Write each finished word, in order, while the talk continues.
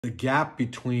The gap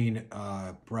between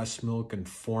breast milk and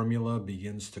formula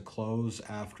begins to close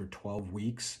after 12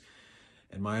 weeks.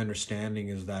 And my understanding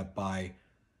is that by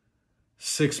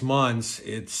 6 months,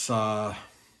 it's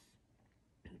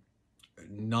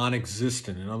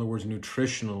non-existent. In other words,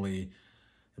 nutritionally,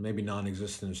 and maybe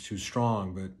non-existent is too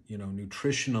strong, but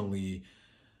nutritionally,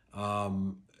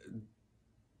 um,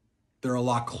 they're a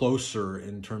lot closer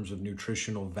in terms of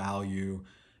nutritional value,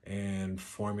 and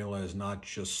formula is not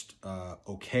just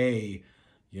okay,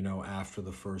 after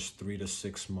the first 3 to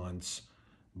 6 months,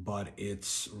 but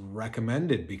it's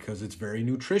recommended because it's very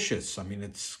nutritious. I mean,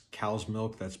 it's cow's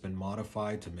milk that's been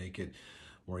modified to make it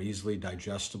more easily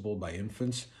digestible by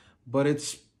infants, but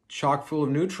it's chock full of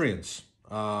nutrients.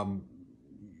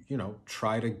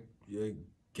 Try to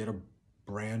get a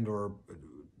brand or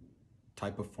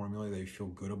type of formula that you feel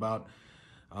good about.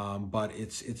 But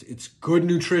it's good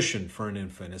nutrition for an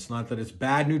infant. It's not that it's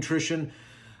bad nutrition,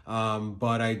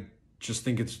 but I just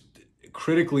think it's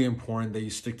critically important that you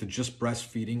stick to just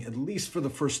breastfeeding, at least for the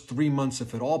first 3 months,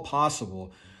 if at all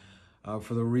possible,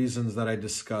 for the reasons that I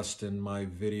discussed in my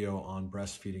video on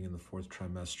breastfeeding in the fourth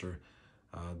trimester,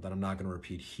 that I'm not going to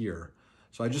repeat here.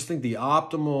 So I just think the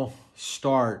optimal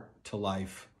start to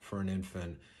life for an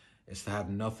infant is to have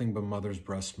nothing but mother's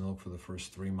breast milk for the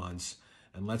first 3 months,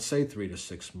 and let's say 3 to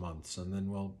 6 months, and then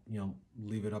we'll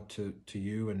leave it up to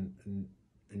you and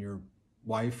your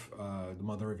wife, the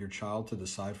mother of your child, to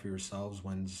decide for yourselves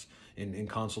when's in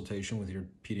consultation with your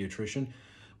pediatrician,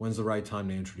 when's the right time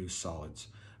to introduce solids.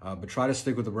 But try to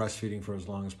stick with the breastfeeding for as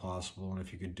long as possible, and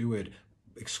if you could do it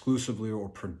exclusively or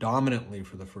predominantly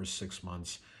for the first 6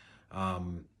 months,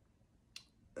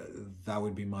 that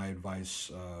would be my advice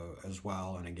as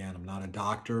well. And again, I'm not a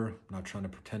doctor. I'm not trying to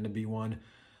pretend to be one.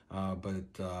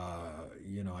 But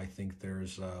I think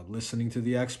there's listening to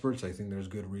the experts. I think there's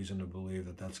good reason to believe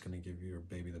that that's going to give your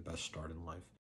baby the best start in life.